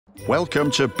Welcome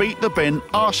to Beat the Bin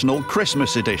Arsenal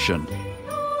Christmas edition.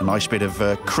 A nice bit of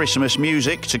Christmas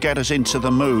music to get us into the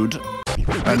mood.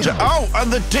 And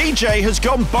and the DJ has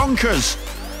gone bonkers.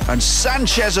 And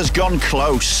Sanchez has gone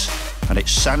close. And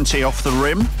it's Santi off the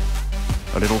rim.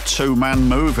 A little two-man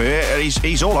move here.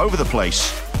 He's all over the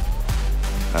place.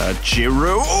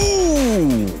 Giroud.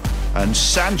 Ooh! And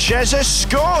Sanchez has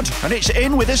scored. And it's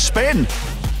in with a spin.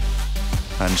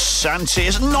 And Santi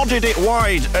has nodded it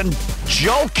wide. And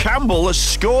Joel Campbell has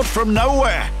scored from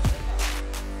nowhere.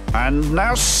 And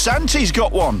now Santi's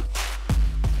got one.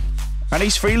 And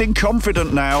he's feeling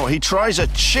confident now. He tries a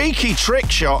cheeky trick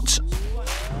shot.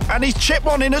 And he's chipped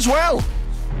one in as well.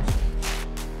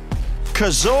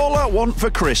 Cazorla want for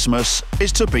Christmas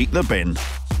is to beat the bin.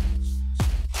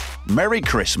 Merry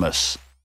Christmas.